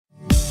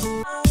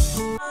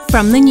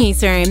From the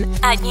newsroom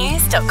at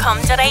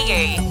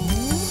news.com.au.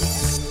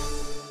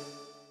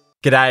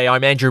 G'day,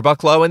 I'm Andrew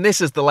Bucklow and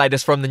this is the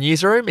latest from the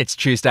newsroom. It's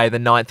Tuesday the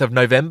 9th of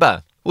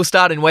November. We'll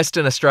start in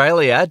Western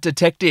Australia.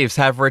 Detectives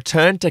have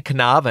returned to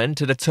Carnarvon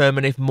to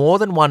determine if more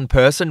than one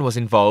person was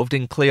involved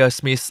in Cleo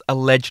Smith's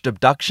alleged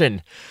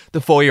abduction. The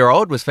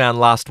 4-year-old was found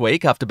last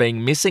week after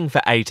being missing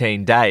for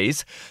 18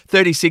 days.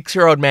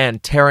 36-year-old man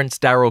Terence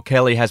Darrell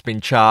Kelly has been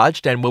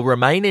charged and will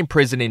remain in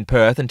prison in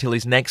Perth until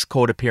his next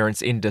court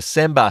appearance in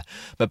December.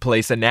 But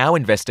police are now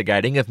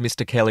investigating if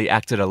Mr Kelly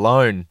acted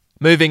alone.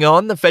 Moving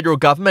on, the federal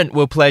government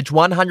will pledge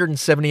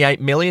 $178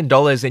 million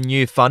in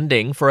new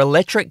funding for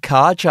electric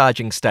car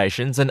charging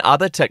stations and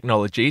other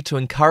technology to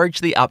encourage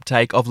the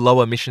uptake of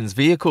low-emissions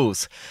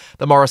vehicles.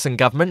 The Morrison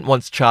government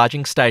wants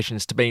charging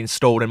stations to be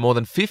installed in more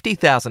than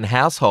 50,000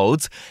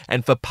 households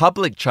and for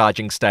public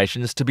charging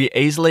stations to be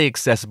easily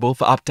accessible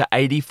for up to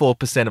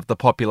 84% of the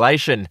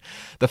population.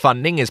 The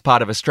funding is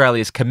part of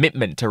Australia's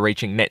commitment to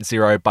reaching net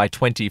zero by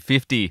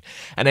 2050.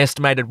 An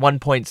estimated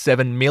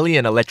 1.7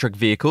 million electric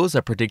vehicles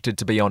are predicted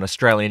to be on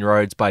Australian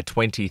roads by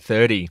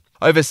 2030.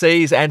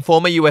 Overseas, and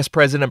former US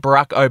President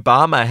Barack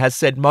Obama has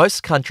said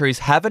most countries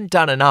haven't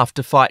done enough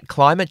to fight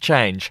climate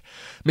change.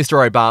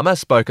 Mr Obama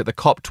spoke at the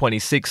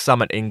COP26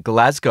 summit in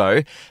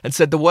Glasgow and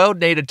said the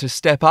world needed to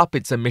step up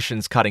its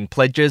emissions-cutting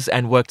pledges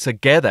and work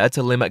together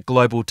to limit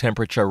global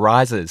temperature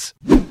rises.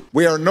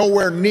 We are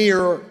nowhere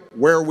near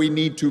where we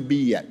need to be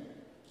yet.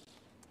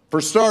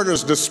 For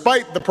starters,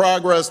 despite the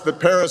progress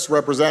that Paris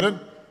represented,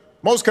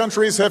 most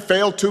countries have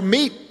failed to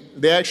meet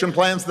the action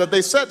plans that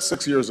they set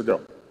 6 years ago.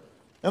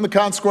 And the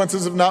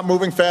consequences of not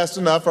moving fast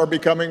enough are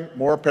becoming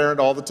more apparent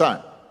all the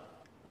time.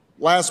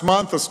 Last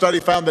month, a study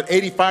found that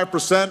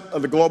 85%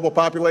 of the global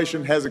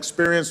population has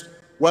experienced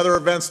weather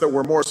events that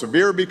were more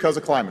severe because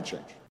of climate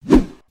change.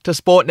 To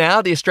sport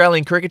now, the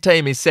Australian cricket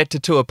team is set to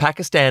tour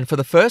Pakistan for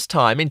the first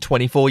time in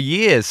 24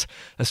 years.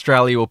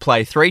 Australia will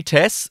play 3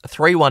 tests,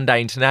 3 one-day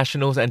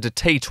internationals and a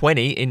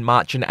T20 in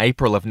March and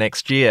April of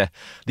next year.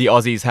 The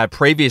Aussies have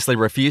previously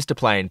refused to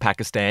play in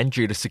Pakistan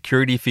due to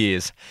security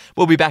fears.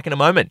 We'll be back in a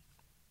moment.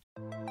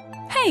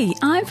 Hey,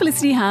 I'm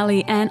Felicity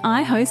Harley and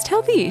I host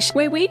Healthyish,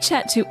 where we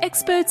chat to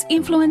experts,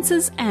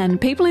 influencers and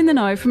people in the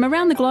know from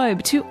around the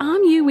globe to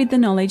arm you with the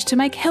knowledge to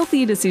make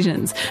healthier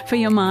decisions for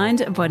your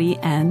mind, body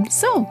and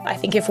soul. I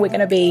think if we're going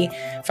to be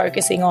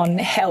focusing on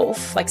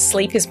health, like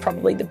sleep is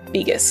probably the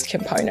biggest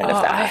component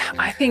of that.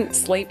 I think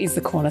sleep is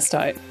the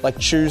cornerstone. Like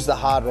choose the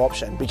harder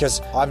option, because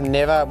I've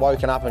never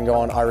woken up and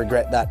gone, I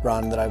regret that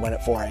run that I went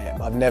at 4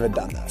 a.m. I've never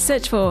done that.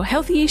 Search for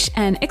Healthyish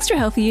and Extra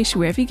Healthyish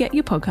wherever you get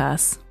your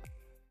podcasts.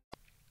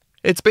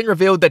 It's been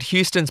revealed that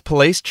Houston's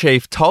police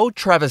chief told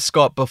Travis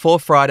Scott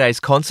before Friday's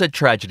concert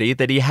tragedy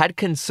that he had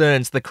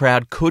concerns the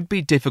crowd could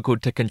be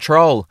difficult to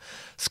control.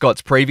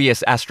 Scott's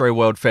previous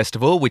Astroworld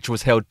Festival, which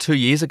was held 2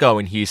 years ago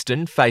in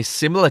Houston, faced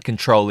similar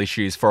control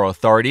issues for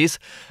authorities.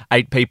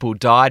 8 people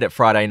died at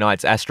Friday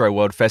night's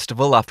Astroworld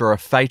Festival after a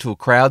fatal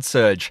crowd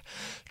surge.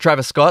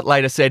 Travis Scott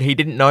later said he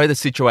didn't know the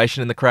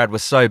situation in the crowd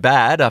was so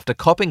bad after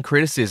copping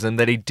criticism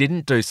that he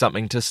didn't do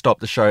something to stop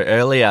the show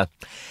earlier.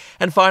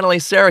 And finally,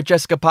 Sarah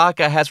Jessica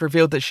Parker has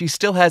revealed that she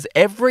still has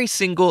every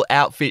single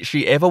outfit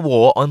she ever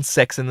wore on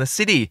Sex and the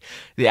City.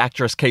 The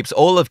actress keeps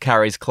all of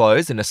Carrie's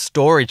clothes in a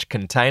storage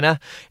container.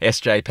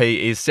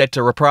 SJP is set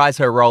to reprise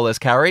her role as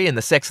Carrie in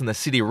the Sex and the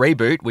City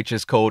reboot, which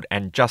is called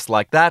And Just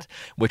Like That,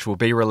 which will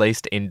be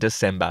released in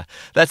December.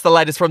 That's the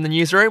latest from the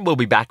newsroom. We'll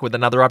be back with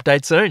another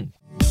update soon.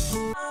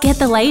 Get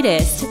the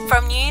latest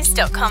from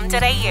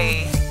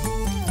news.com.au.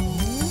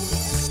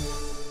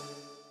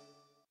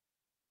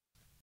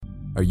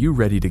 Are you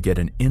ready to get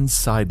an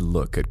inside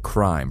look at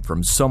crime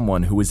from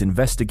someone who has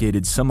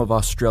investigated some of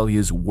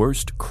Australia's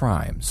worst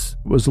crimes?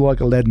 It was like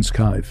Aladdin's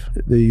Cave.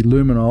 The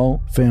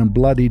luminol found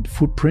bloodied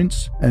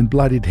footprints and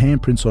bloodied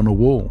handprints on a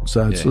wall,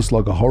 so it's just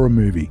like a horror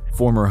movie.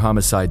 Former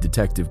homicide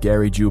detective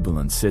Gary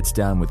Jubilant sits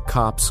down with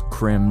cops,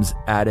 crims,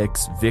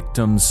 addicts,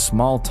 victims,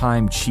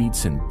 small-time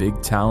cheats and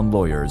big-town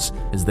lawyers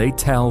as they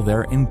tell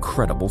their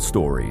incredible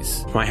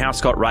stories. My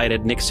house got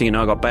raided. Next thing you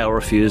know, I got bail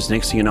refused.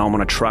 Next thing you know, I'm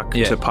on a truck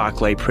to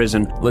Parklea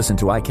Prison. Listen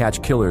to I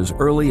Catch Killers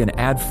early and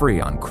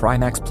ad-free on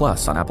Crimex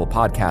Plus on Apple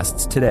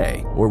Podcasts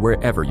today or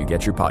wherever you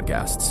get your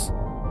podcasts.